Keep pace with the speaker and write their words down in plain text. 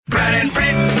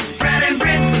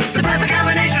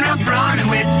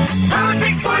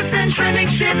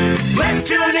shit. Let's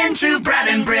tune into Brad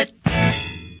and Britt.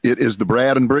 It is the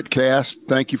Brad and Britt cast.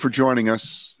 Thank you for joining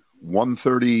us.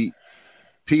 1:30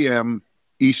 p.m.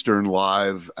 Eastern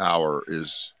live hour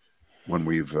is when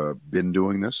we've been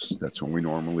doing this. That's when we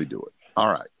normally do it.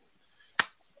 All right.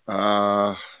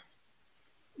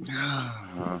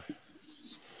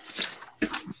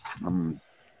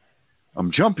 I'm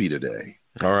jumpy today.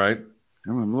 All right.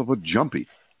 I'm a little bit jumpy.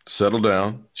 Settle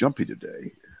down. Jumpy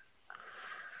today.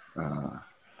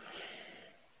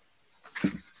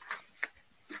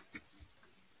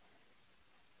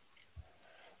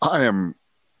 I am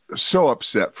so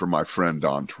upset for my friend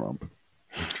Don Trump.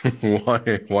 Why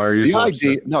are you so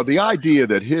upset? No, the idea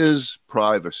that his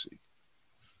privacy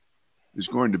is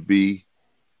going to be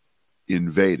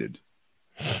invaded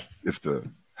if the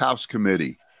House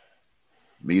committee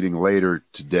meeting later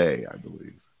today, I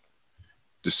believe,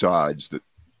 decides that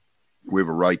we have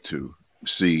a right to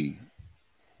see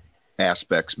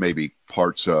aspects, maybe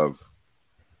parts of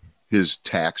his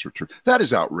tax return. That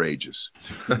is outrageous.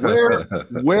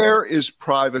 Where is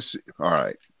privacy? All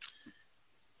right.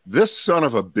 This son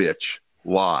of a bitch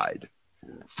lied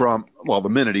from, well, the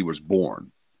minute he was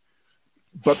born.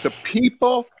 But the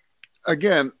people,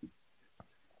 again,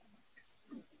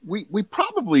 we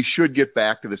probably should get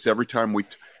back to this every time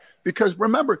because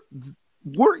remember,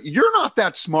 you're not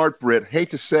that smart, Britt.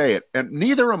 Hate to say it, and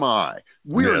neither am I.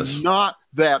 We're not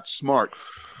that smart.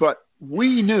 But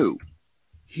we knew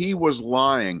he was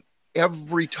lying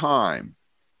every time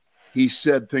he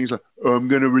said things like, oh, I'm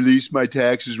going to release my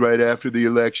taxes right after the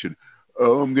election.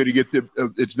 Oh, I'm going to get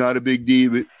it's not a big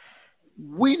deal.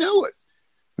 We knew it.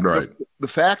 Right. The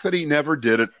fact that he never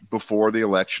did it before the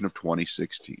election of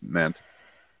 2016 meant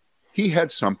he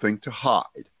had something to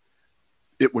hide.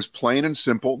 It was plain and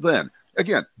simple then.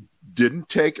 Again, didn't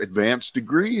take advanced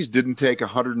degrees, didn't take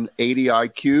 180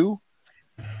 IQ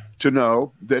to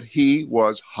know that he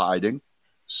was hiding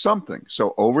something.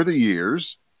 So over the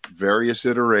years, various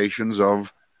iterations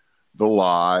of the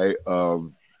lie,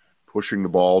 of pushing the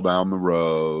ball down the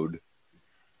road,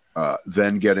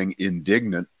 then getting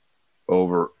indignant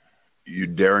over you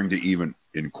daring to even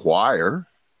inquire,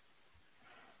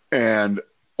 and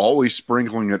always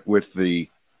sprinkling it with the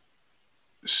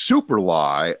super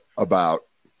lie about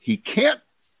he can't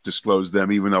disclose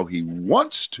them even though he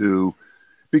wants to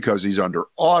because he's under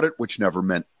audit, which never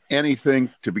meant anything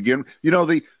to begin. You know,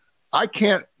 I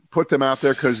can't put them out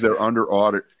there because they're under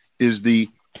audit is the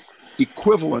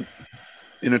equivalent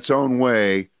in its own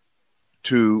way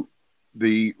to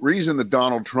the reason that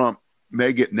Donald Trump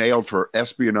may get nailed for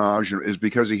espionage is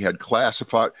because he had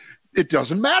classified. It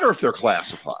doesn't matter if they're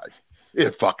classified.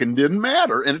 It fucking didn't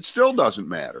matter, and it still doesn't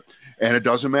matter. And it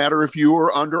doesn't matter if you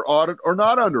were under audit or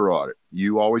not under audit.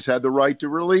 You always had the right to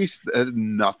release. It had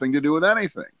nothing to do with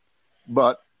anything.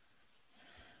 But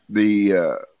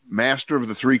the master of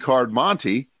the three-card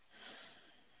Monte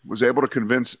was able to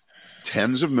convince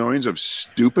tens of millions of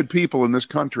stupid people in this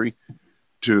country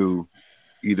to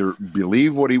either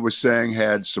believe what he was saying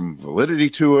had some validity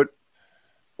to it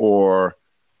or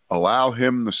allow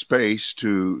him the space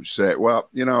to say, well,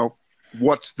 you know,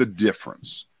 what's the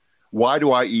difference? Why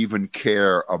do I even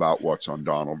care about what's on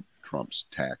Donald Trump's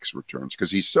tax returns?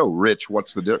 Because he's so rich.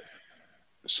 What's the difference?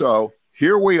 So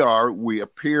here we are. We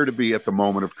appear to be at the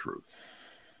moment of truth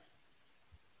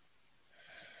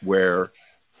where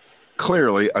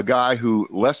clearly a guy who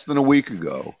less than a week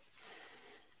ago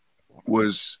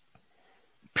was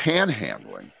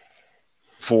panhandling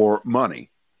for money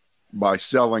by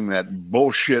selling that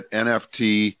bullshit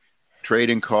NFT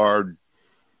trading card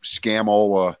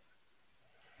scamola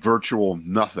virtual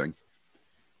nothing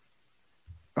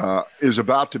is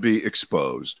about to be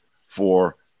exposed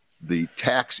for the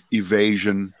tax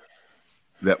evasion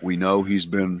that we know he's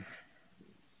been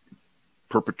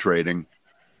perpetrating,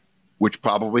 which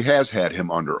probably has had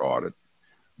him under audit.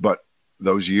 But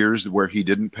those years where he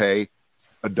didn't pay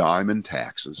a dime in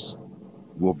taxes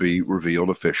will be revealed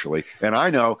officially. And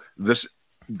I know this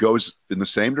goes in the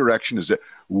same direction as that.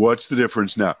 What's the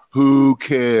difference now? Who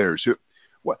cares?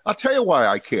 Well, I'll tell you why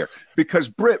I care. Because,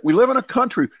 Britt, we live in a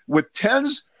country with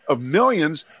tens of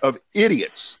millions of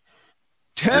idiots.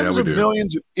 Tens of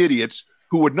millions of idiots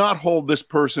who would not hold this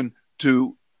person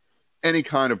to any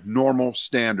kind of normal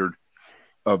standard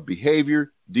of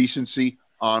behavior, decency,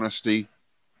 honesty,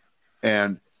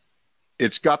 and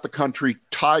it's got the country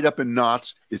tied up in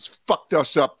knots. It's fucked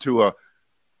us up to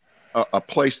a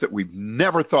place that we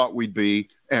never thought we'd be,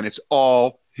 and it's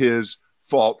all his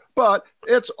fault. But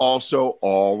it's also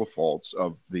all the faults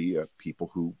of the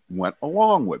people who went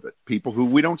along with it, people who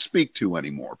we don't speak to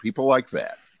anymore, people like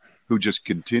that, who just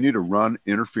continue to run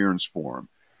interference for him.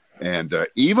 And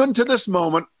even to this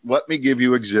moment, let me give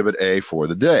you Exhibit A for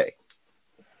the day.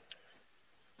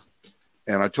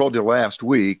 And I told you last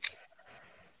week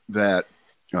that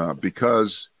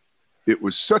because it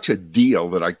was such a deal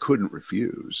that I couldn't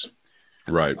refuse.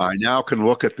 Right. I now can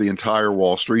look at the entire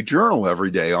Wall Street Journal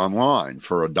every day online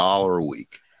for $1 a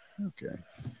week. Okay.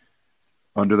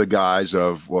 Under the guise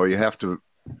of, well, you have to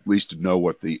at least know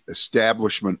what the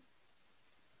establishment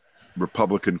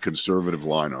Republican conservative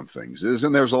line on things is.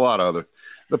 And there's a lot of other,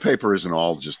 the paper isn't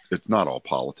all just, it's not all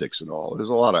politics at all. There's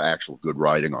a lot of actual good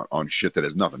writing on shit that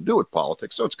has nothing to do with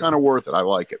politics. So it's kind of worth it. I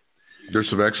like it. There's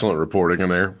some excellent reporting in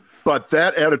there. But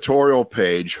that editorial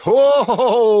page,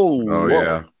 whoa,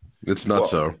 yeah. It's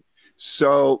nutso.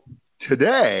 So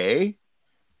today,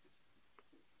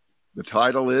 the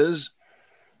title is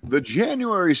The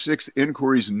January 6th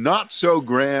Inquiry's Not So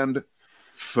Grand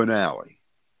Finale,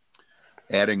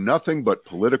 adding nothing but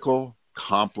political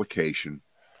complication.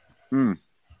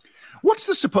 What's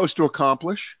this supposed to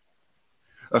accomplish?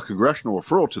 A congressional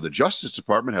referral to the Justice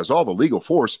Department has all the legal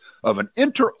force of an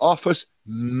inter-office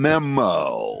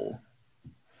memo.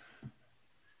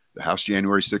 The House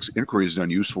January 6th inquiry has done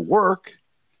useful work,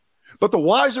 but the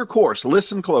wiser course,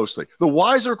 listen closely, the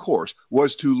wiser course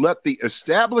was to let the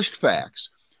established facts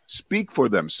speak for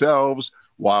themselves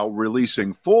while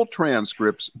releasing full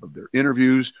transcripts of their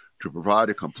interviews to provide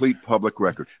a complete public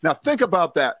record. Now think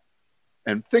about that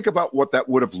and think about what that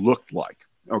would have looked like.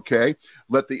 Okay,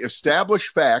 let the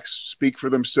established facts speak for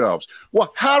themselves.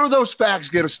 Well, how do those facts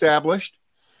get established?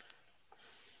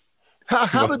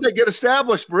 How did they get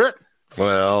established, Britt?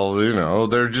 Well, you know,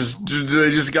 they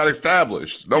just got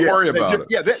established. Don't worry about it.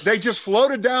 Yeah, they just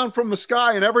floated down from the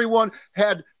sky, and everyone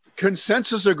had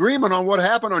consensus agreement on what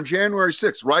happened on January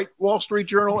 6th, right? Wall Street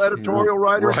Journal editorial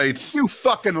writer, right? You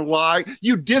fucking lie,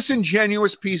 you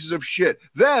disingenuous pieces of shit.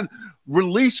 Then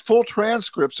release full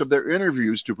transcripts of their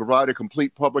interviews to provide a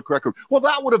complete public record. Well,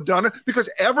 that would have done it because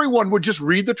everyone would just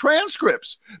read the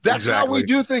transcripts. That's how we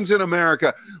do things in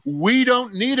America. We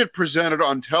don't need it presented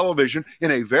on television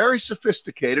in a very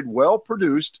sophisticated,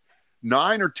 well-produced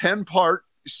 9 or 10 part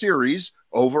series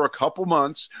over a couple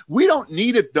months. We don't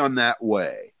need it done that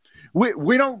way.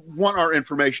 We don't want our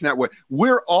information that way.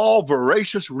 We're all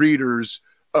voracious readers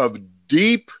of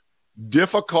deep,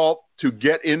 difficult to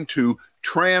get into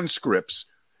transcripts.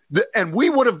 And we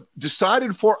would have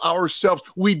decided for ourselves.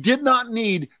 We did not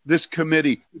need this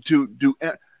committee to do.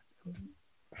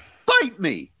 Bite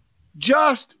me.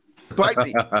 Just bite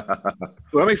me.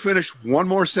 Let me finish one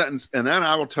more sentence, and then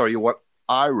I will tell you what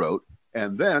I wrote,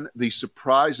 and then the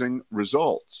surprising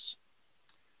results.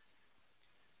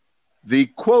 The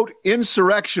quote,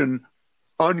 insurrection,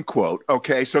 unquote.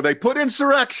 Okay, so they put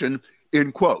insurrection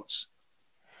in quotes.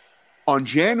 On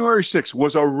January 6th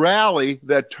was a rally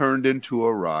that turned into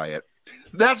a riot.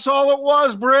 That's all it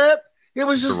was, Britt. It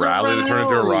was just a rally that turned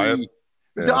into a riot.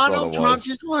 Yeah, Donald Trump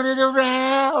just wanted a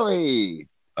rally.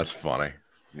 That's funny.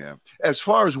 Yeah. As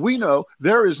far as we know,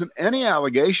 there isn't any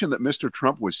allegation that Mr.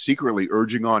 Trump was secretly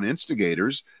urging on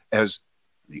instigators, as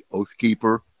the Oath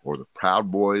Keeper or the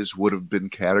Proud Boys would have been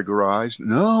categorized.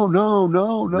 No.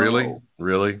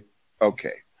 Really?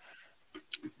 Okay.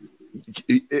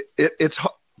 It's.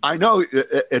 I know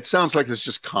it sounds like it's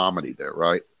just comedy there,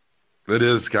 right? It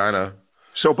is kind of.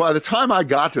 So by the time I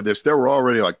got to this, there were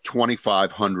already like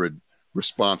 2,500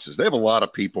 responses. They have a lot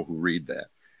of people who read that,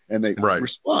 and they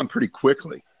respond pretty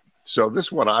quickly. So this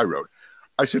is what I wrote.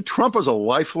 I said, Trump is a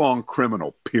lifelong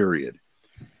criminal, period.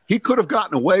 He could have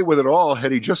gotten away with it all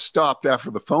had he just stopped after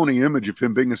the phony image of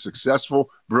him being a successful,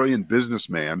 brilliant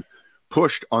businessman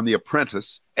pushed on The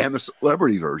Apprentice and the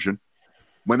celebrity version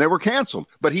when they were canceled.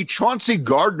 But he Chauncey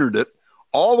Gardnered it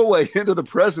all the way into the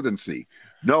presidency,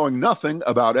 knowing nothing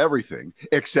about everything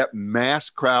except mass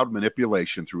crowd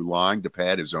manipulation through lying to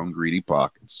pad his own greedy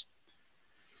pockets.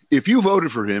 If you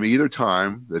voted for him either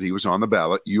time that he was on the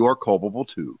ballot, you are culpable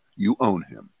too. You own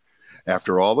him.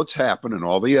 After all that's happened and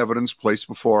all the evidence placed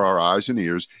before our eyes and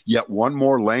ears, yet one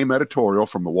more lame editorial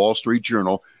from the Wall Street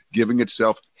Journal giving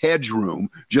itself hedge room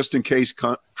just in case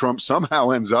Trump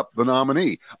somehow ends up the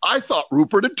nominee. I thought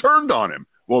Rupert had turned on him.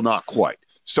 Well, not quite.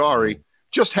 Sorry,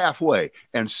 just halfway,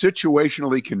 and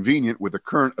situationally convenient with the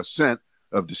current ascent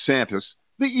of DeSantis,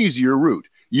 the easier route.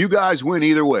 You guys win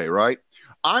either way, right?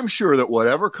 I'm sure that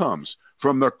whatever comes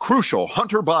from the crucial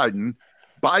Hunter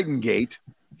Biden-Gate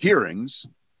hearings,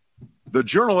 the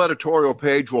Journal editorial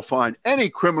page will find any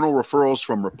criminal referrals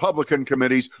from Republican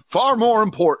committees far more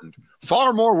important,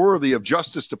 far more worthy of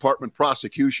Justice Department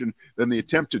prosecution than the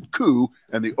attempted coup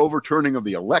and the overturning of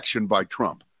the election by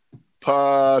Trump.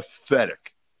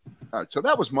 Pathetic. All right, so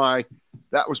that was my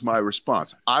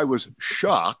response. I was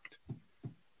shocked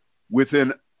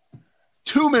within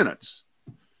 2 minutes.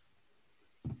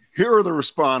 Here are the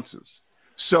responses.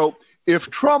 So if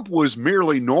Trump was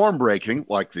merely norm breaking,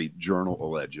 like the Journal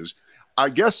alleges, I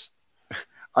guess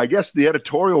the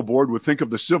editorial board would think of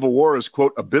the Civil War as,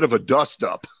 quote, a bit of a dust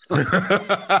up.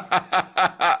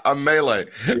 A melee,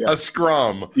 a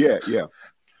scrum. Yeah.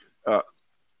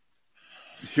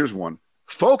 Here's one.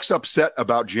 Folks upset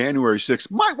about January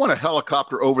 6th might want a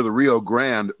helicopter over the Rio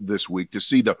Grande this week to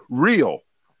see the real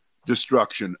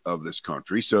destruction of this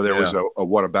country. So there was a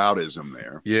whataboutism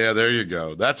there. Yeah, there you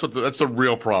go. That's the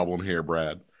real problem here,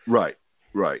 Brad. Right.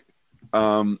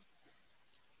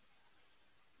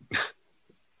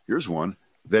 Here's one.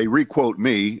 They requote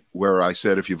me where I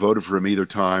said, if you voted for him either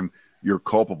time, you're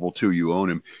culpable too. You own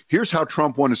him. Here's how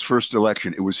Trump won his first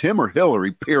election. It was him or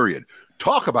Hillary, period.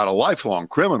 Talk about a lifelong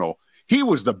criminal. He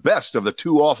was the best of the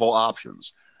two awful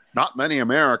options. Not many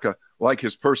America like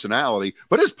his personality,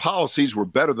 but his policies were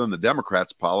better than the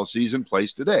Democrats' policies in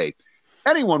place today.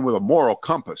 Anyone with a moral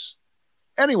compass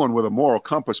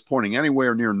pointing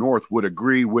anywhere near north would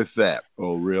agree with that.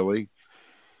 Oh, really?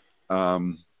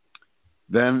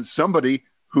 Then somebody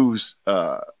whose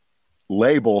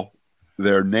label,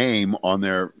 their name on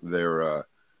their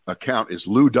account is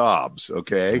Lou Dobbs,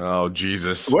 okay? Oh,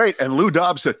 Jesus. Wait, and Lou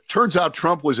Dobbs said, turns out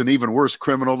Trump was an even worse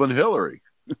criminal than Hillary.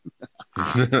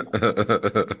 And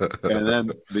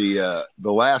then the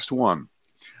last one.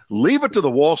 Leave it to the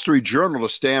Wall Street Journal to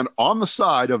stand on the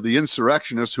side of the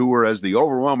insurrectionists who were, as the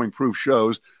overwhelming proof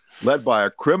shows, led by a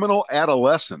criminal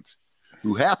adolescent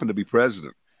who happened to be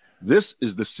president. This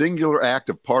is the singular act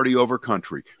of party over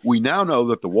country. We now know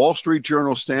that the Wall Street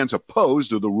Journal stands opposed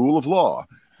to the rule of law.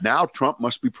 Now Trump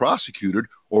must be prosecuted,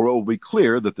 or it will be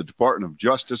clear that the Department of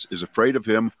Justice is afraid of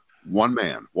him, one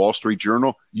man. Wall Street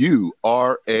Journal, you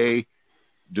are a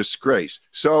disgrace.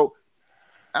 So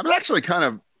I'm actually kind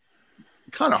of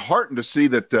heartened to see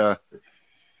that,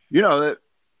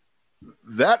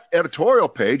 that editorial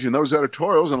page and those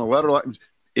editorials and a letter like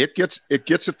it gets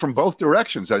it from both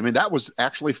directions. I mean, that was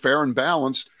actually fair and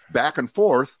balanced back and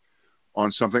forth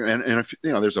on something. And if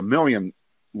there's a million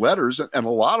letters, and a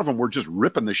lot of them were just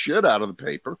ripping the shit out of the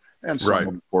paper, and some of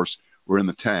them, of course, were in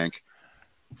the tank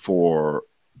for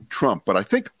Trump. But I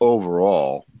think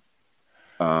overall,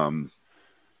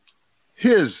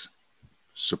 his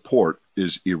support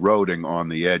is eroding on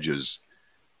the edges,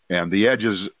 and the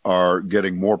edges are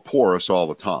getting more porous all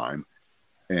the time,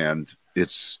 and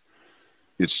it's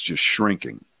just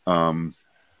shrinking.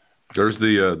 There's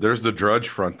the Drudge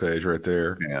front page right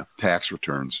there. Yeah, tax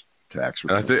returns.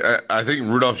 And I think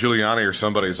Rudolph Giuliani or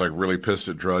somebody is like really pissed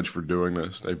at Drudge for doing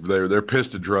this. They're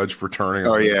pissed at Drudge for turning.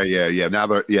 Oh yeah. Now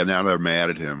they're mad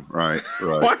at him. Right.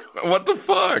 What the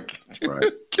fuck?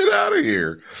 Right. Get out of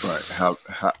here. Right.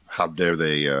 How dare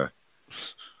they?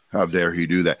 How dare he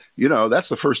do that? That's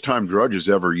the first time Drudge has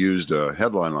ever used a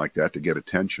headline like that to get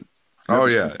attention. Oh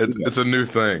yeah, it's a new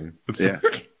thing.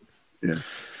 Yeah.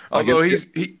 Although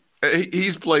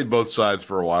he's played both sides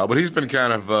for a while, but he's been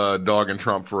kind of dogging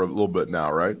Trump for a little bit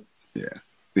now, right?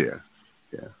 Yeah.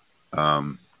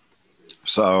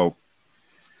 So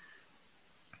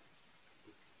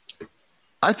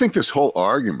I think this whole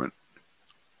argument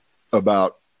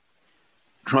about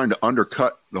trying to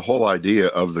undercut the whole idea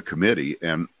of the committee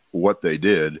and what they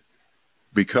did,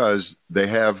 because they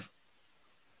have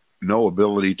no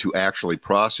ability to actually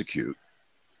prosecute,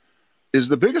 is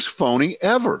the biggest phony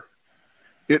ever.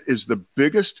 It is the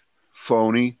biggest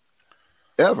phony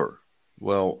ever.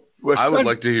 Well, I would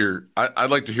like to hear.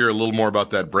 I'd like to hear a little more about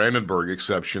that Brandenburg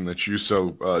exception that you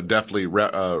so deftly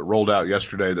rolled out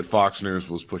yesterday that Fox News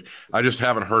was pushing. I just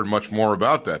haven't heard much more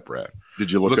about that, Brad.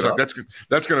 Did you look it up? Like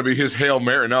that's going to be his Hail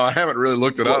Mary. No, I haven't really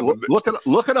looked it up.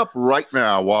 Look it up right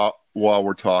now while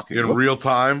we're talking in real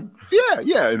time.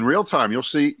 Yeah, in real time. You'll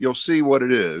see what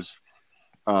it is.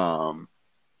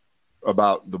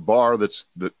 About the bar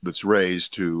that's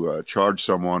raised to charge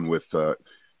someone with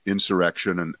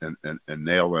insurrection and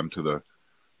nail them to the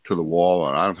wall.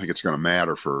 And I don't think it's going to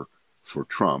matter for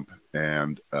Trump.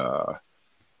 And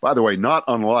by the way, not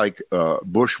unlike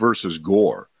Bush versus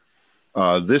Gore,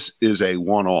 this is a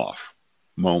one-off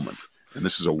moment, and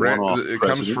this is a one-off. It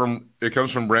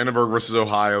comes from Brandenburg versus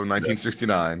Ohio,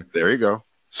 1969. There you go.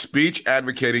 Speech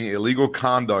advocating illegal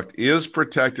conduct is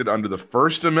protected under the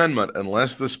First Amendment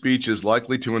unless the speech is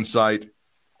likely to incite,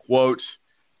 quote,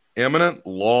 imminent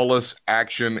lawless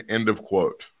action, end of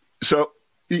quote. So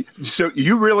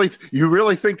you really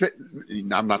think that,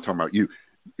 I'm not talking about you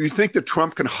think that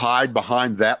Trump can hide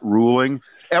behind that ruling?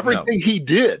 Everything he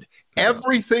did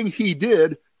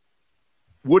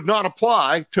would not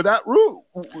apply to that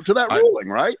ruling,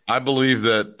 right? I believe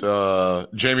that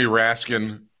Jamie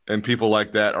Raskin and people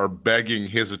like that are begging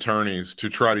his attorneys to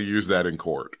try to use that in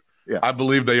court. Yeah. I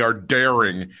believe they are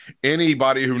daring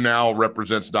anybody who now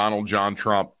represents Donald John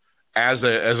Trump as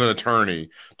an attorney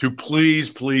to please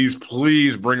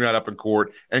bring that up in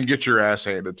court and get your ass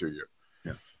handed to you.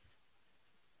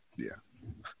 Yeah.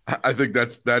 I think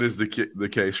that is the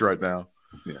case right now.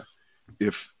 Yeah.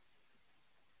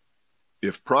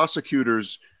 If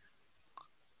prosecutors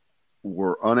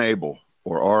were unable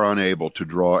or are unable to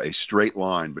draw a straight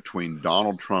line between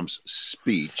Donald Trump's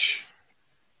speech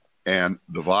and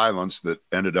the violence that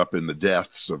ended up in the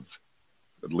deaths of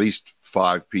at least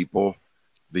 5 people,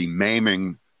 the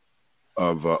maiming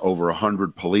of over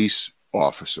 100 police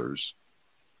officers,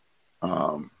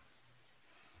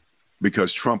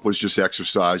 because Trump was just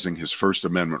exercising his First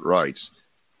Amendment rights,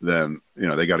 then,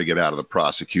 they got to get out of the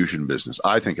prosecution business.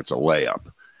 I think it's a layup.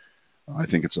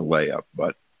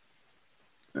 But,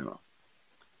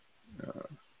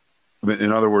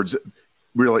 in other words,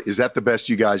 really, is that the best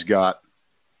you guys got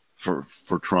for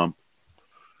Trump?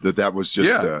 That was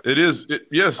just it is.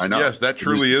 Yes, that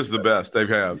truly is the best they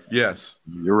have. Yes,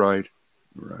 you're right.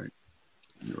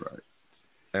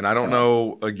 And I don't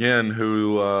know again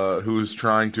who's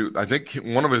trying to. I think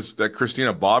one of that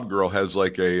Christina Bobb girl has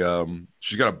like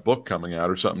she's got a book coming out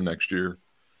or something next year.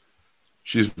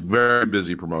 She's very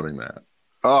busy promoting that.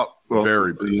 Oh, well,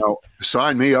 very busy.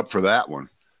 Sign me up for that one.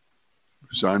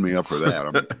 Sign me up for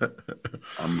that.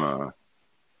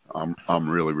 I'm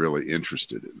really, really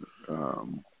interested in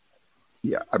it.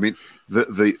 Yeah, I mean,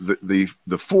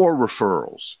 the 4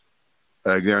 referrals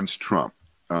against Trump,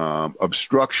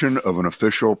 obstruction of an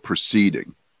official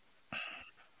proceeding,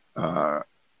 and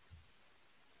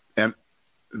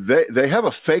they have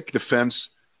a fake defense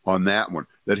on that one,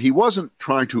 that he wasn't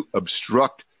trying to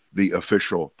obstruct the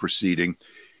official proceeding.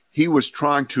 He was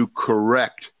trying to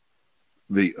correct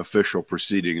the official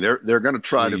proceeding. They're going to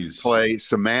try to play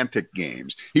semantic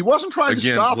games. He wasn't trying to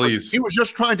stop it. He was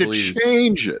just trying to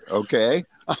change it. Okay.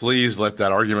 Please let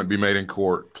that argument be made in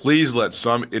court. Please let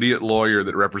some idiot lawyer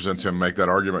that represents him make that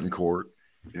argument in court.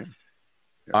 Yeah.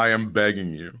 I am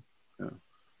begging you. Yeah.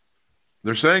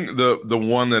 They're saying the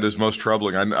one that is most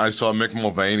troubling. I saw Mick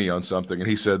Mulvaney on something, and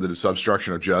he said that it's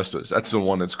obstruction of justice. That's the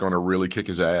one that's going to really kick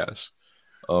his ass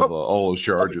of all those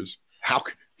charges. How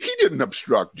he didn't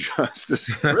obstruct justice?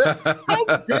 How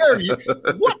dare you?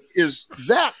 What is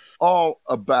that all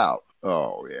about?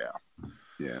 Oh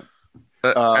yeah.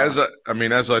 As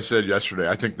I said yesterday,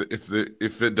 I think that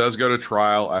if it does go to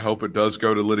trial, I hope it does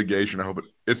go to litigation. I hope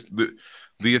it's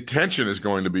the attention is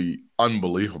going to be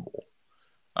unbelievable.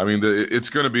 I mean, it's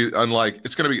going to be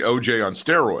OJ on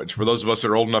steroids for those of us that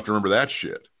are old enough to remember that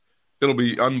shit. It'll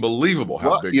be unbelievable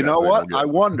how big. You know what? I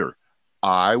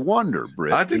wonder,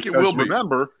 Britt. I think it will be.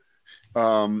 Remember,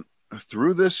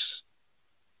 through this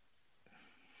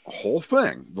whole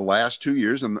thing, the last 2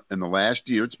 years and the last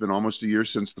year, it's been almost a year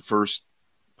since the first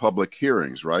public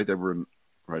hearings, right? They were in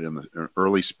the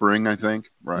early spring, I think,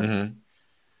 right?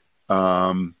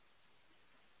 Mm-hmm.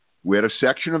 We had a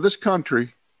section of this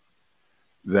country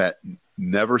that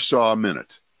never saw a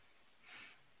minute,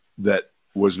 that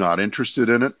was not interested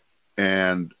in it,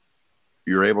 and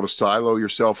you're able to silo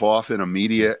yourself off in a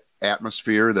media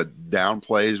atmosphere that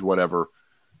downplays whatever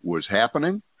was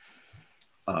happening.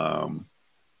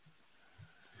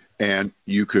 And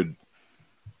you could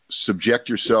subject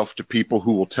yourself to people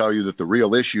who will tell you that the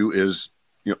real issue is,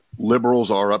 liberals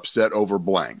are upset over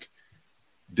blank,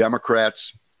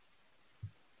 Democrats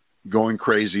going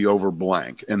crazy over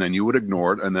blank, and then you would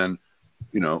ignore it, and then,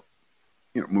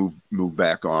 move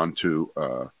back on to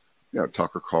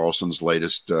Tucker Carlson's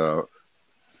latest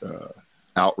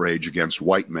outrage against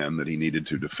white men that he needed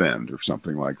to defend or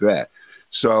something like that.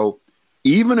 So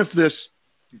even if this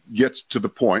gets to the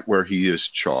point where he is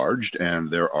charged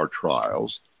and there are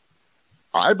trials,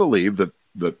 I believe that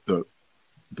the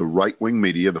right-wing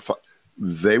media,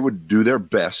 they would do their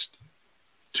best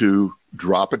to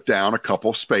drop it down a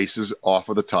couple spaces off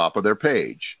of the top of their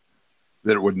page,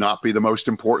 that it would not be the most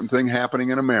important thing happening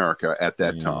in America at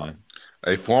that time.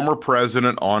 A former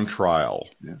president on trial.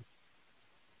 Yeah.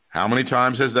 How many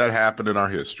times has that happened in our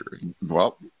history?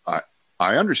 Well, I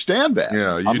understand that.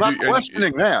 Yeah, I'm not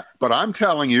questioning that, but I'm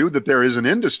telling you that there is an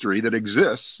industry that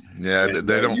exists. Yeah,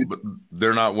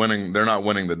 they're not winning. They're not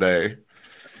winning the day.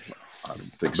 I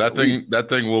don't think so. That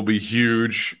thing will be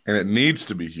huge, and it needs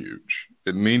to be huge.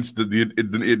 It needs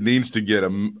to get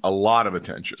a lot of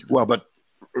attention. Well, but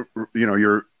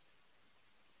you're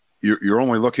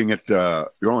only looking at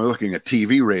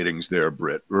TV ratings there,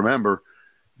 Britt. Remember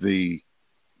the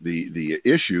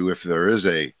issue, if there is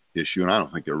a issue, and I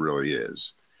don't think there really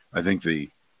is. I think the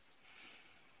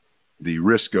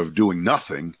risk of doing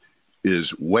nothing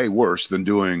is way worse than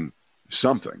doing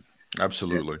something.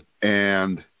 Absolutely.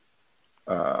 And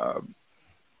there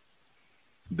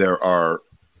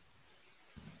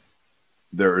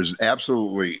is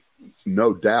absolutely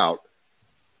no doubt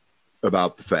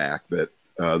about the fact that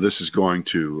this is going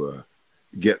to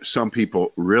get some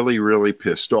people really, really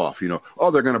pissed off. They're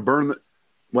going to burn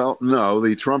well, no,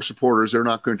 the Trump supporters, they're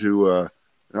not going to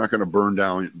burn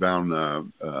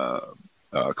down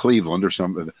Cleveland or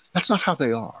something. That's not how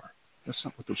they are. That's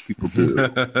not what those people do.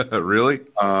 Really?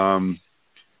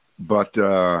 But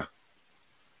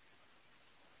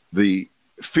the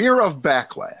fear of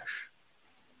backlash,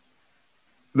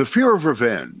 the fear of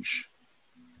revenge,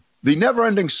 the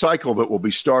never-ending cycle that will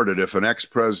be started if an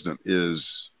ex-president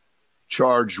is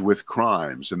charged with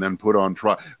crimes and then put on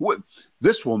trial.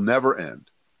 This will never end.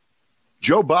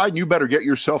 Joe Biden, you better get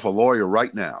yourself a lawyer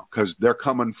right now because they're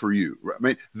coming for you. I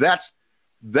mean, that's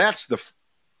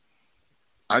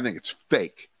I think it's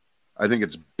fake. I think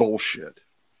it's bullshit.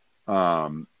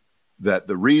 That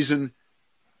the reason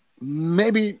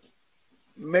maybe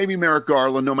Merrick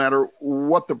Garland, no matter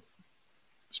what the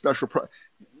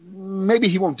maybe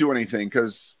he won't do anything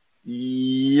because,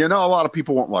 a lot of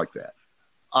people won't like that.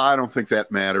 I don't think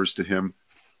that matters to him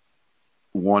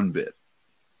one bit.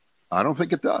 I don't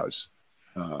think it does.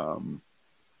 And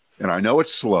I know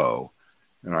it's slow,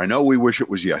 and I know we wish it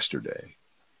was yesterday.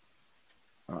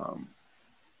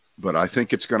 But I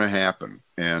think it's going to happen.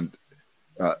 And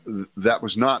that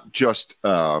was not just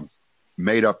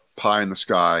made up pie in the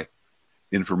sky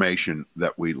information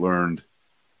that we learned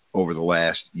over the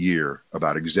last year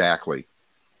about exactly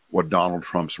what Donald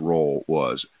Trump's role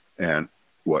was and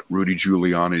what Rudy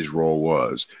Giuliani's role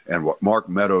was and what Mark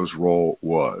Meadows' role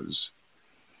was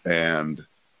and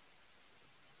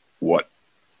what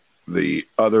the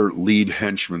other lead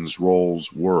henchmen's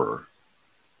roles were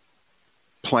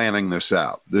planning this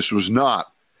out. This was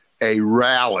not a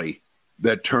rally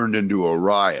that turned into a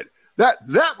riot. That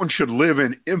one should live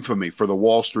in infamy for the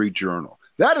Wall Street Journal.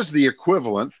 That is the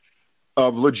equivalent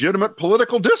of legitimate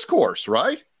political discourse,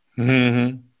 right?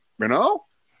 Mm-hmm.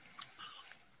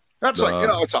 That's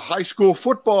like, it's a high school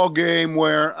football game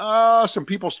where some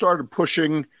people started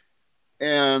pushing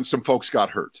and some folks got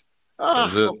hurt.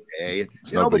 Okay.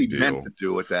 Nobody meant to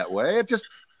do it that way. It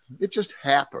just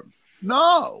happened.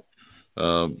 No.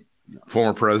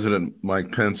 Former President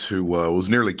Mike Pence, who was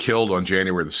nearly killed on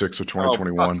January the 6th of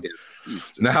 2021,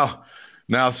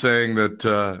 now saying that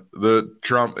the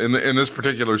Trump in this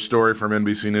particular story from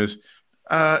NBC News,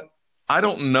 I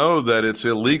don't know that it's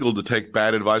illegal to take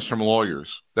bad advice from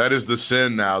lawyers. That is the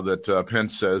sin now that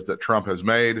Pence says that Trump has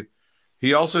made.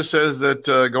 He also says that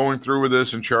going through with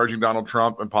this and charging Donald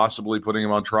Trump and possibly putting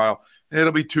him on trial,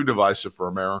 it'll be too divisive for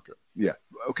America. Yeah.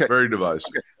 Okay. Very divisive.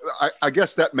 Okay. I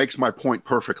guess that makes my point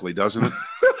perfectly, doesn't it?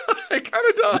 It kind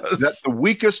of does. That's the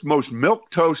weakest, most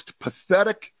milquetoast,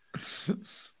 pathetic.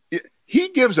 He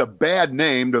gives a bad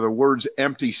name to the words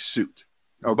empty suit.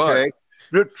 Okay.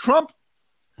 But Trump,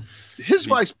 his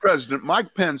vice president,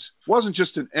 Mike Pence, wasn't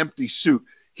just an empty suit.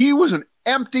 He was an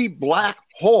empty black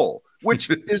hole, which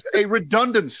is a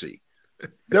redundancy.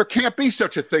 There can't be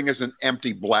such a thing as an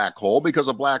empty black hole because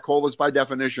a black hole is by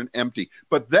definition empty.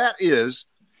 But that is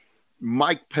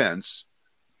Mike Pence,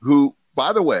 who,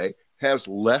 by the way, has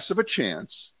less of a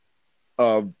chance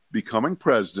of becoming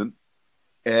president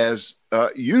as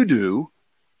you do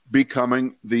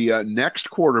becoming the next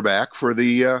quarterback for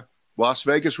the Las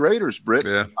Vegas Raiders, Britt.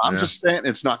 Yeah, I'm just saying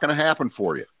it's not going to happen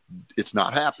for you. It's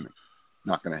not happening.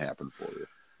 Not going to happen for you.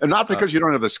 And not because you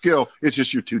don't have the skill. It's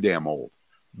just you're too damn old.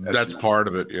 That's part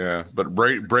of it, yeah. But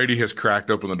Brady has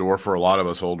cracked open the door for a lot of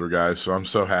us older guys, so I'm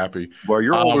so happy. Well,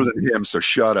 you're older than him, so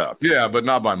shut up. Yeah, but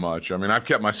not by much. I mean, I've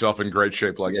kept myself in great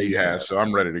shape like he has, so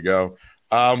I'm ready to go.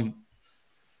 But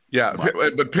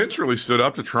Pence really stood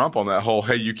up to Trump on that whole,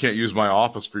 hey, you can't use my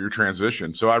office for your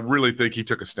transition. So I really think he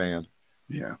took a stand.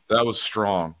 Yeah. That was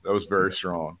strong. That was very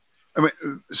strong. I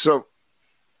mean, so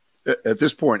at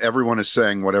this point, everyone is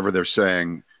saying whatever they're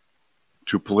saying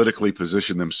to politically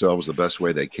position themselves the best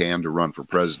way they can to run for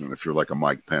president. If you're like a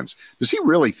Mike Pence, does he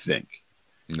really think?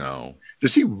 No.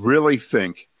 Does he really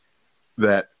think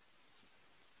that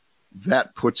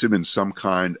puts him in some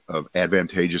kind of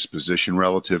advantageous position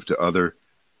relative to other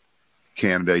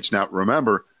candidates? Now,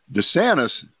 remember,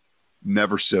 DeSantis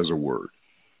never says a word.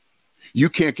 You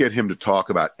can't get him to talk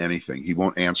about anything. He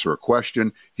won't answer a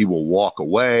question. He will walk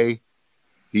away.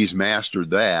 He's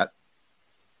mastered that,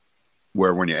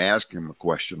 where when you ask him a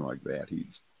question like that, he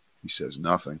says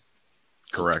nothing.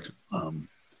 Correct.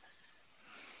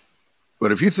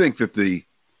 But if you think that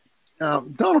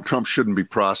Donald Trump shouldn't be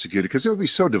prosecuted because it would be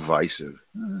so divisive,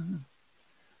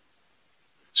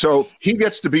 So he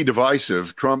gets to be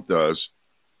divisive, Trump does,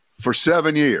 for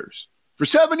 7 years. For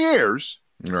 7 years.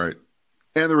 Right.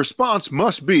 And the response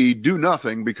must be do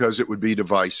nothing because it would be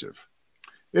divisive.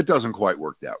 It doesn't quite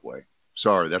work that way.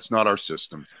 Sorry, that's not our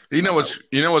system. You know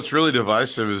what's really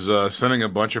divisive is sending a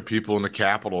bunch of people in the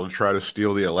Capitol to try to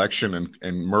steal the election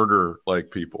and murder like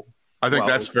people. I think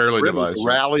that's fairly divisive. It was a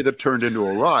rally that turned into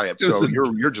a riot. So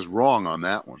you're just wrong on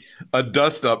that one. A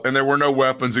dust up, and there were no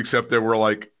weapons except there were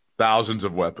like thousands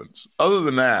of weapons. Other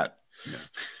than that,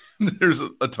 there's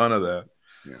a ton of that.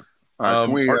 Yeah. All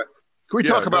right, can we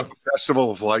talk about the Festival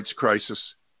of Lights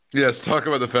crisis? Yes, talk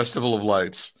about the Festival of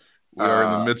Lights. We are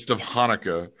in the midst of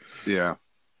Hanukkah. Yeah.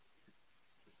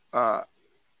 I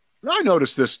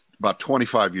noticed this about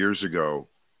 25 years ago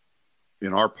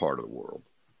in our part of the world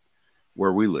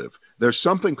where we live. There's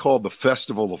something called the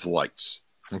Festival of Lights.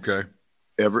 Okay.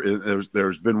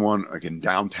 There's been one like in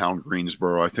downtown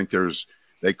Greensboro. I think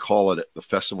they call it the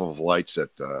Festival of Lights at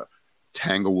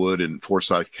Tanglewood in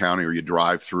Forsyth County, or you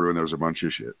drive through and there's a bunch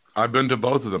of shit. I've been to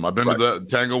both of them. I've been to the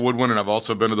Tanglewood one, and I've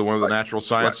also been to the one of the Natural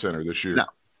Science Center this year. Now,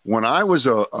 when I was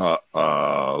a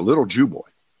little Jew boy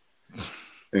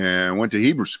and went to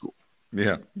Hebrew school,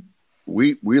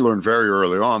 we learned very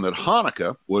early on that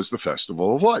Hanukkah was the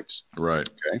Festival of Lights. Right.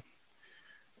 Okay.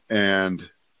 And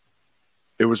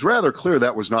it was rather clear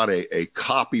that was not a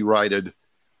copyrighted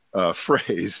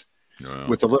phrase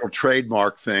with a little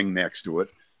trademark thing next to it.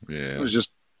 Yeah. It was just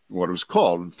what it was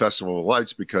called, Festival of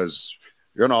Lights, because,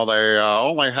 they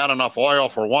only had enough oil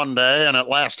for one day and it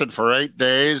lasted for 8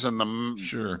 days. And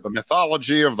the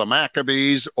mythology of the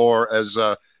Maccabees, or as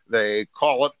they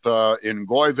call it in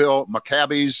Goyville,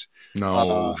 Maccabees.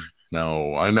 No,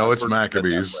 I know it's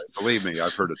Maccabees. Believe me,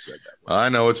 I've heard it said that way. I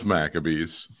know it's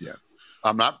Maccabees. Yeah.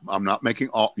 I'm not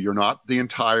making you're not the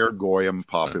entire Goyim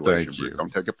population. Thank you.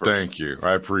 Don't take it personally. Thank you.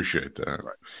 I appreciate that.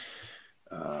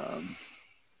 Right.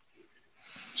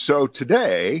 So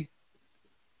today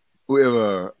we have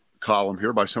a column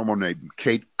here by someone named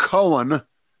Kate Cohen,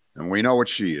 and we know what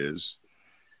she is,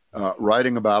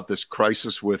 writing about this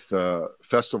crisis with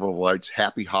Festival of Lights,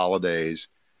 Happy Holidays,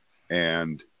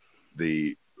 and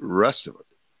the rest of it.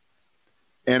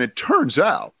 And it turns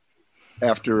out,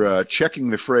 after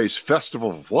checking the phrase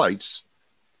Festival of Lights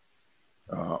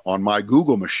on my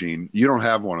Google machine, you don't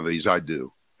have one of these, I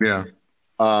do. Yeah.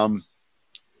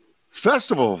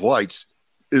 Festival of Lights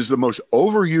is the most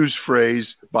overused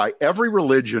phrase by every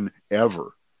religion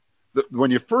ever.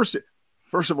 When you first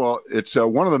of all, it's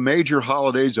one of the major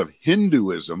holidays of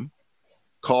Hinduism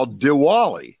called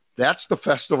Diwali. That's the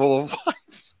Festival of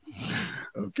Lights.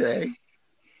 Okay.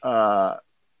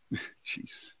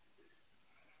 Jeez.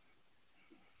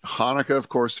 Hanukkah, of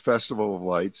course, Festival of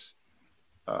Lights.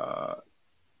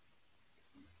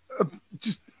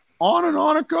 Just on and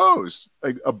on it goes.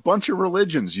 Like a bunch of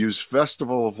religions use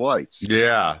Festival of Lights.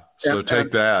 Yeah. So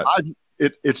take that.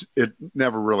 It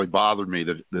never really bothered me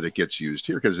that it gets used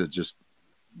here, because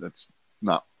that's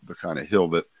not the kind of hill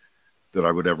that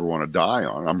I would ever want to die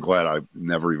on. I'm glad I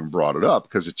never even brought it up,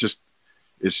 because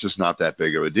it's just not that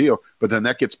big of a deal. But then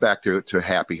that gets back to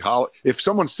Happy Holidays. If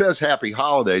someone says Happy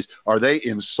Holidays, are they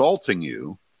insulting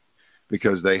you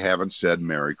because they haven't said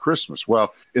Merry Christmas?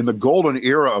 Well, in the golden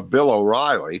era of Bill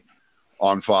O'Reilly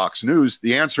on Fox News,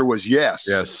 the answer was yes.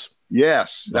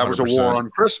 Yes, that 100%. Was a war on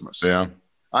Christmas. Yeah.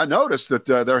 I noticed that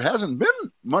there hasn't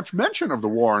been much mention of the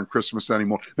war on Christmas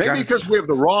anymore. Maybe because we have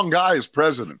the wrong guy as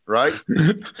president, right?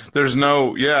 There's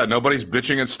nobody's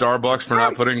bitching at Starbucks for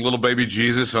not putting little baby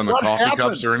Jesus on the coffee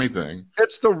cups or anything.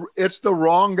 It's the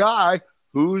wrong guy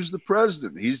who's the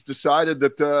president. He's decided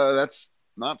that that's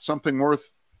not something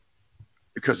worth,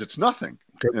 because it's nothing.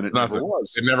 And it never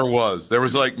was. It never was. There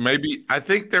was I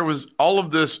think there was all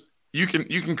of this. You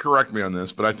can correct me on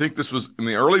this, but I think this was in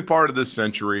the early part of this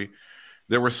century.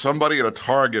 There was somebody at a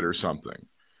Target or something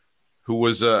who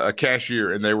was a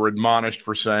cashier, and they were admonished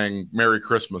for saying Merry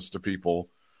Christmas to people.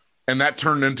 And that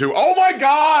turned into, oh my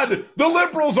God, the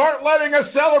liberals aren't letting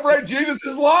us celebrate Jesus'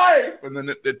 life. And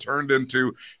then it turned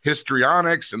into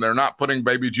histrionics, and they're not putting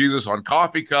baby Jesus on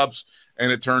coffee cups.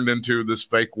 And it turned into this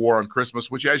fake war on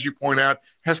Christmas, which, as you point out,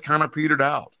 has kind of petered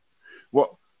out.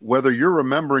 Well, whether you're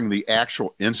remembering the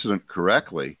actual incident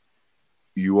correctly,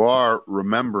 you are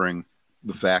remembering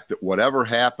the fact that whatever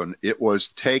happened, it was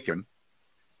taken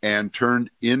and turned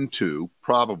into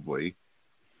probably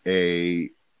a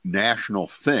national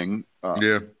thing,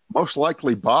 most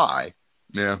likely by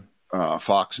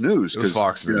Fox News. It was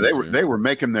Fox News. They were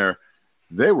making their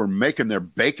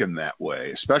bacon that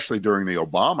way, especially during the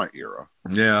Obama era.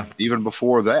 Yeah, even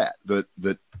before that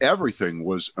everything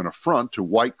was an affront to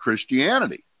white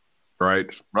Christianity.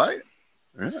 Right.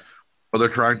 Yeah. Well, they're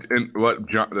trying. And what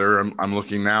John? I'm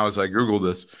looking now as I Google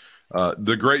this.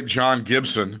 The great John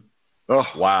Gibson. Oh,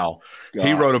 Wow. God.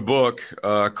 He wrote a book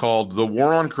called "The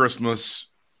War on Christmas: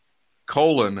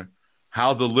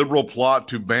 How the Liberal Plot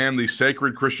to Ban the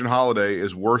Sacred Christian Holiday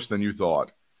is Worse Than You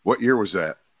Thought." What year was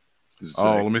that?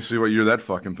 Oh, let me see what year that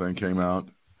fucking thing came out.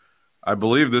 I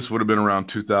believe this would have been around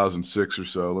 2006 or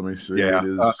so. Let me see. Yeah. It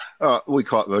is We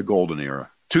call it the golden era.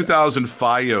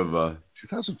 2005.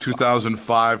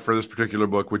 2005 for this particular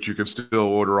book, which you can still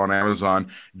order on Amazon.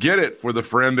 Get it for the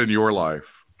friend in your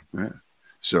life. Yeah.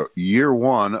 So year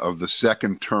one of the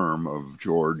second term of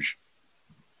George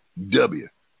W.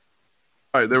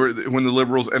 All right, they were when the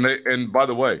liberals and by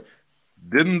the way,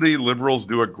 didn't the liberals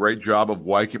do a great job of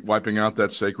wiping out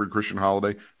that sacred Christian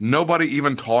holiday? Nobody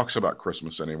even talks about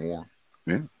Christmas anymore.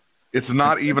 Yeah. It's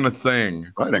not even a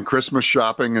thing. Right, and Christmas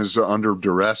shopping is under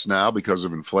duress now because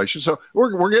of inflation. So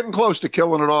we're getting close to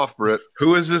killing it off, Britt.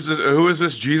 Who is this? Who is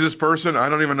this Jesus person? I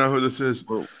don't even know who this is.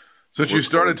 Well, Since you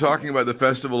started talking about the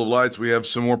Festival of Lights, we have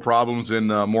some more problems in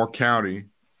Moore County.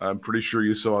 I'm pretty sure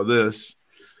you saw this.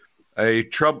 A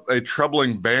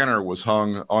troubling banner was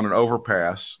hung on an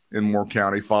overpass in Moore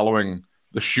County following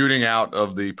the shooting out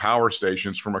of the power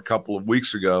stations from a couple of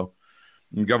weeks ago.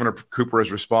 And Governor Cooper has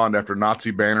responded after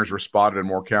Nazi banners were spotted in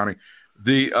Moore County.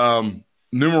 The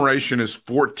numeration is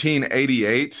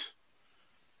 1488.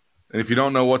 And if you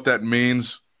don't know what that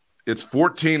means, it's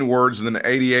 14 words, and then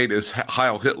 88 is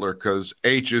Heil Hitler, because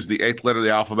H is the 8th letter of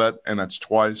the alphabet, and that's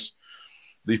twice.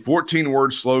 The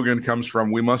 14-word slogan comes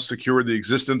from, "We must secure the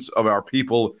existence of our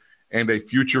people and a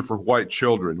future for white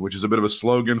children," which is a bit of a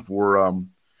slogan for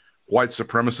white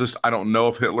supremacists. I don't know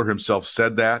if Hitler himself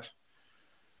said that,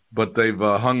 but they've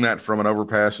hung that from an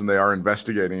overpass, and they are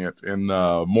investigating it in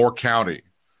Moore County.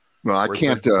 Well,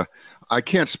 I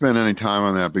can't spend any time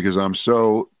on that because I'm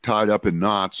so tied up in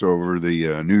knots over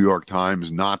the New York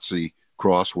Times Nazi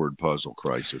crossword puzzle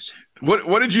crisis.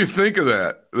 What did you think of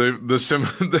that?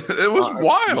 It was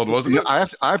wild, wasn't it? I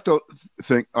have to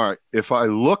think. All right, if I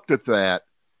looked at that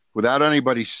without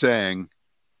anybody saying,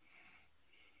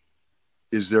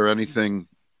 "Is there anything?"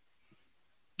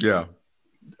 Yeah.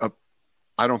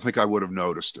 I don't think I would have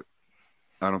noticed it.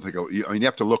 I don't think. You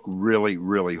have to look really,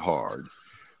 really hard.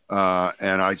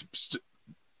 And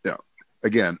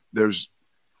again, there's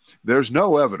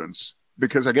no evidence,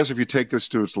 because I guess if you take this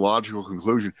to its logical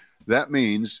conclusion, that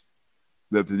means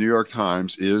that the New York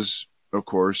Times is, of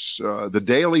course, the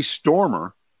Daily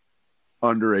Stormer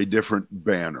under a different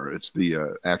banner. It's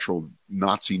the actual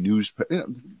Nazi news.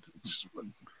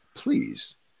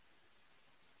 Please.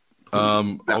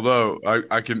 Although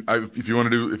if you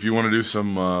want to do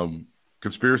some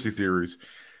conspiracy theories,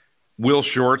 Will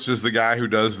Shortz is the guy who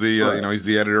does the he's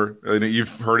the editor. And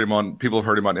people have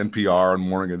heard him on NPR and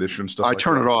Morning Edition stuff. I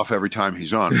turn it off every time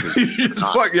he's on.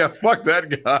 Fuck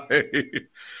that guy.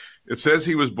 It says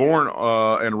he was born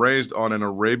and raised on an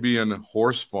Arabian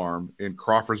horse farm in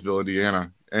Crawfordsville,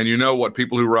 Indiana. And you know what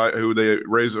people who they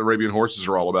raise Arabian horses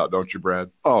are all about, don't you,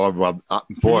 Brad? Oh, well,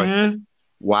 boy. Mm-hmm.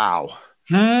 Wow.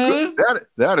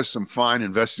 That is some fine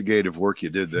investigative work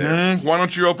you did there. Why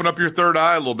don't you open up your third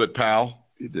eye a little bit, pal?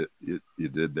 You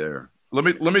did there. Let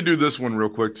me do this one real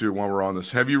quick too while we're on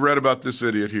this. Have you read about this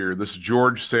idiot here, this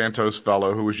George Santos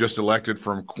fellow who was just elected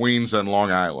from Queens and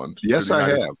Long Island? Yes, I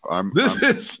have.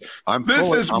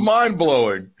 This is mind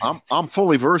blowing. I'm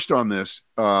fully versed on this.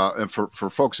 And for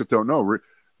folks that don't know,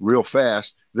 real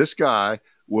fast, this guy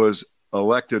was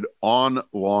elected on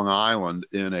Long Island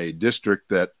in a district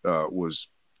that was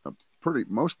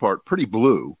most part pretty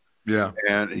blue. Yeah,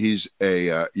 and he's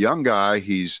a young guy.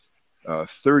 He's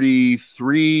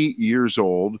 33 years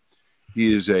old.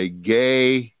 He is a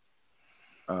gay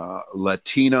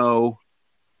Latino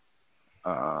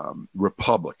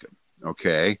Republican.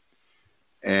 Okay.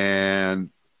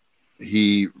 And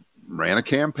he ran a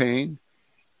campaign.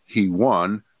 He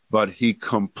won, but he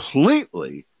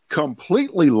completely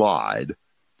lied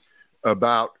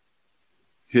about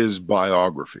his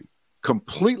biography.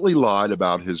 Completely lied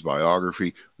about his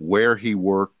biography, where he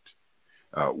worked,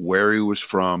 where he was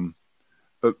from.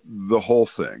 The whole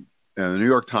thing. And the New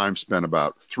York Times spent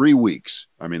about 3 weeks.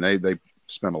 I mean, they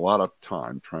spent a lot of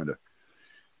time trying to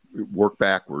work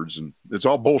backwards, and it's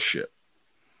all bullshit.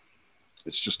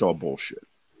 It's just all bullshit.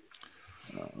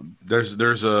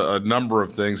 There's a number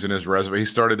of things in his resume. He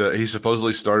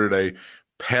supposedly started a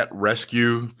pet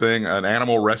rescue thing, an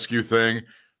animal rescue thing,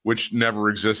 which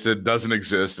never existed, doesn't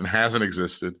exist, and hasn't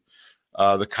existed.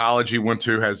 The college he went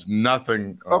to has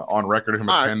nothing on record of him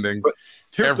attending.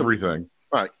 Everything.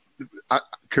 All right.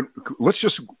 Let's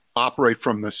just operate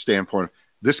from the standpoint of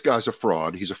this guy's a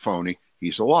fraud. He's a phony.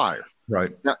 He's a liar.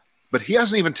 Right. Now, but he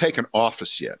hasn't even taken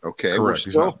office yet. Okay, Correct.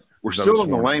 We're still in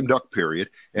the sworn. lame duck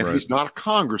period, and Right. he's not a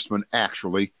congressman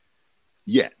actually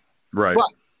yet. Right.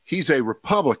 But he's a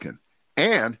Republican,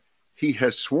 and he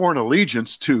has sworn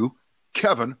allegiance to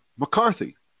Kevin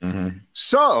McCarthy. Mm-hmm.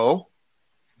 So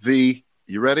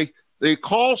you ready? The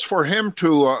calls for him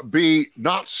to be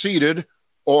not seated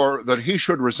or that he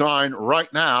should resign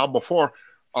right now before,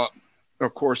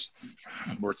 of course,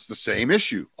 where it's the same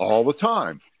issue all the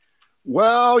time.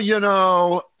 Well,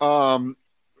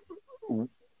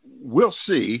 we'll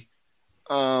see.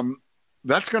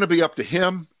 That's going to be up to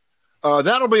him.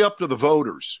 That'll be up to the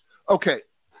voters. Okay.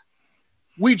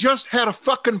 We just had a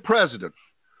fucking president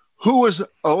who was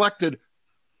elected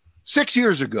 6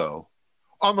 years ago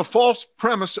on the false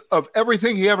premise of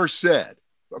everything he ever said.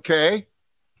 Okay.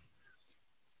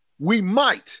 We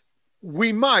might,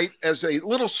 as a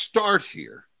little start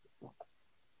here,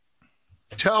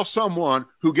 tell someone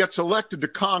who gets elected to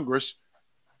Congress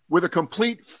with a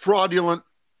complete fraudulent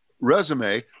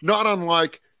resume, not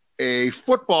unlike a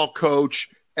football coach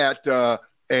at a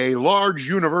large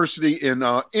university in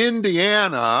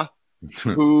Indiana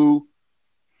who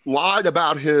lied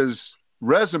about his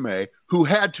resume, who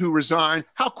had to resign.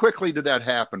 How quickly did that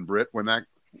happen, Britt?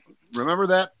 Remember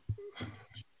that?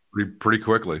 Pretty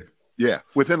quickly. Yeah,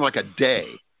 within like a day.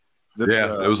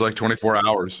 It was like 24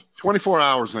 hours. 24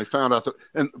 hours, and they found out that,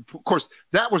 and of course,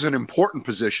 that was an important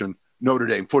position, Notre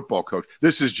Dame football coach.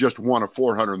 This is just one of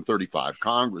 435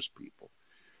 Congress people.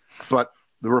 But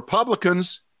the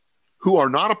Republicans, who are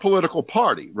not a political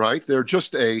party, right? They're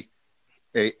just a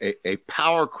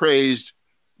power-crazed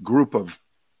group of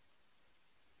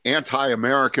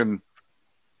anti-American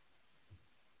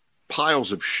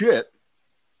piles of shit.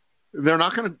 They're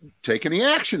not going to take any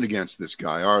action against this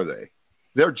guy, are they?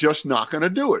 They're just not going to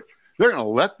do it. They're going to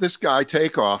let this guy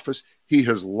take office. He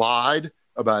has lied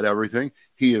about everything.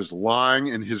 He is lying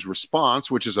in his response,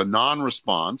 which is a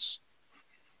non-response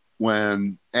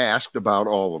when asked about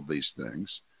all of these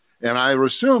things. And I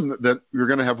assume that you're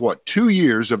going to have, 2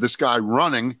 years of this guy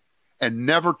running and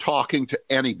never talking to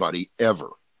anybody ever.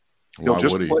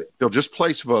 He'll just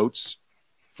place votes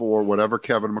for whatever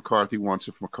Kevin McCarthy wants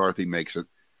if McCarthy makes it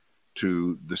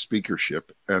to the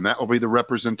speakership, and that will be the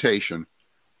representation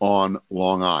on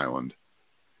Long Island,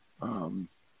 in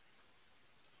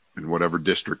whatever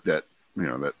district that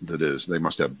is. They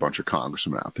must have a bunch of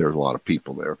congressmen out there. There's a lot of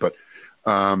people there, but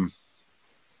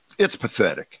it's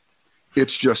pathetic.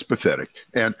 It's just pathetic.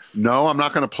 And no, I'm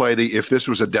not going to play if this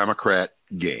was a Democrat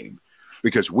game,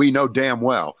 because we know damn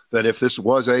well that if this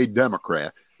was a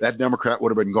Democrat, that Democrat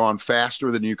would have been gone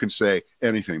faster than you can say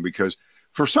anything, because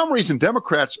for some reason,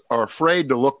 Democrats are afraid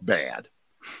to look bad.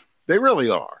 They really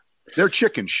are. They're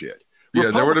chicken shit. Yeah,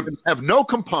 Republicans have no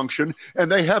compunction,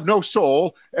 and they have no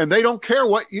soul, and they don't care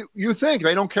what you think.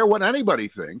 They don't care what anybody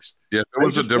thinks. Yeah, it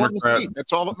was a Democrat.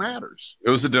 That's all that matters. It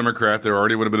was a Democrat. There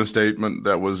already would have been a statement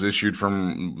that was issued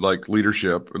from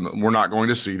leadership, and we're not going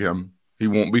to seat him. He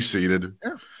won't be seated.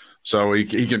 Yeah. So he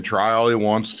can try all he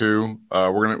wants to.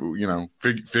 We're going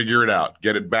to figure it out,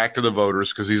 get it back to the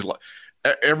voters, because he's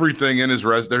everything in his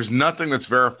there's nothing that's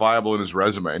verifiable in his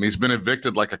resume, and he's been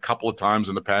evicted like a couple of times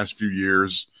in the past few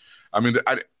years. I mean,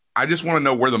 I just want to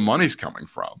know where the money's coming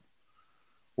from.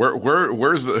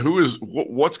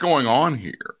 What's going on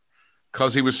here?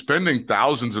 Because he was spending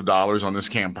thousands of dollars on this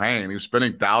campaign. He was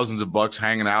spending thousands of bucks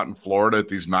hanging out in Florida at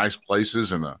these nice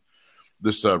places and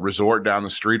this resort down the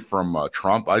street from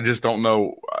Trump. I just don't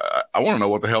know. I want to know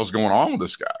what the hell's going on with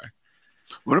this guy.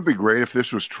 Wouldn't it be great if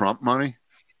this was Trump money?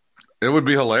 It would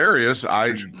be hilarious.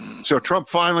 So Trump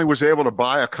finally was able to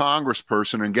buy a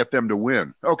congressperson and get them to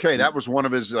win. Okay, that was one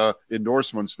of his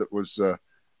endorsements that was a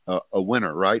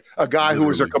winner, right? A guy who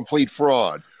was a complete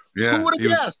fraud. Yeah, who would have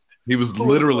guessed? He was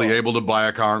literally able to buy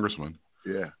a congressman.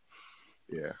 Yeah.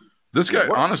 This guy,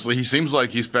 honestly, he seems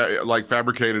like he's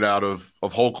fabricated out of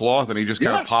whole cloth, and he just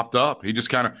kind of popped up. He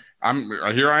just kind of,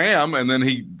 here I am, and then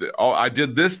I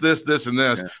did this, and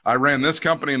this. Yeah. I ran this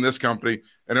company and this company,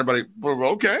 and everybody, well,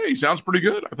 okay, he sounds pretty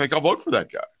good. I think I'll vote for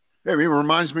that guy. Yeah, I mean, it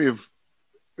reminds me of,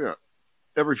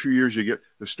 every few years you get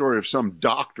the story of some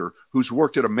doctor who's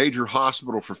worked at a major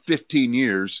hospital for 15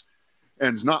 years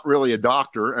and is not really a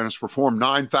doctor and has performed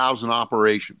 9,000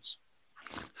 operations.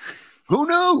 Who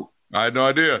knew? I had no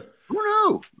idea.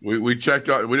 Who knew? We checked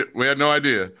out. We had no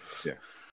idea. Yeah.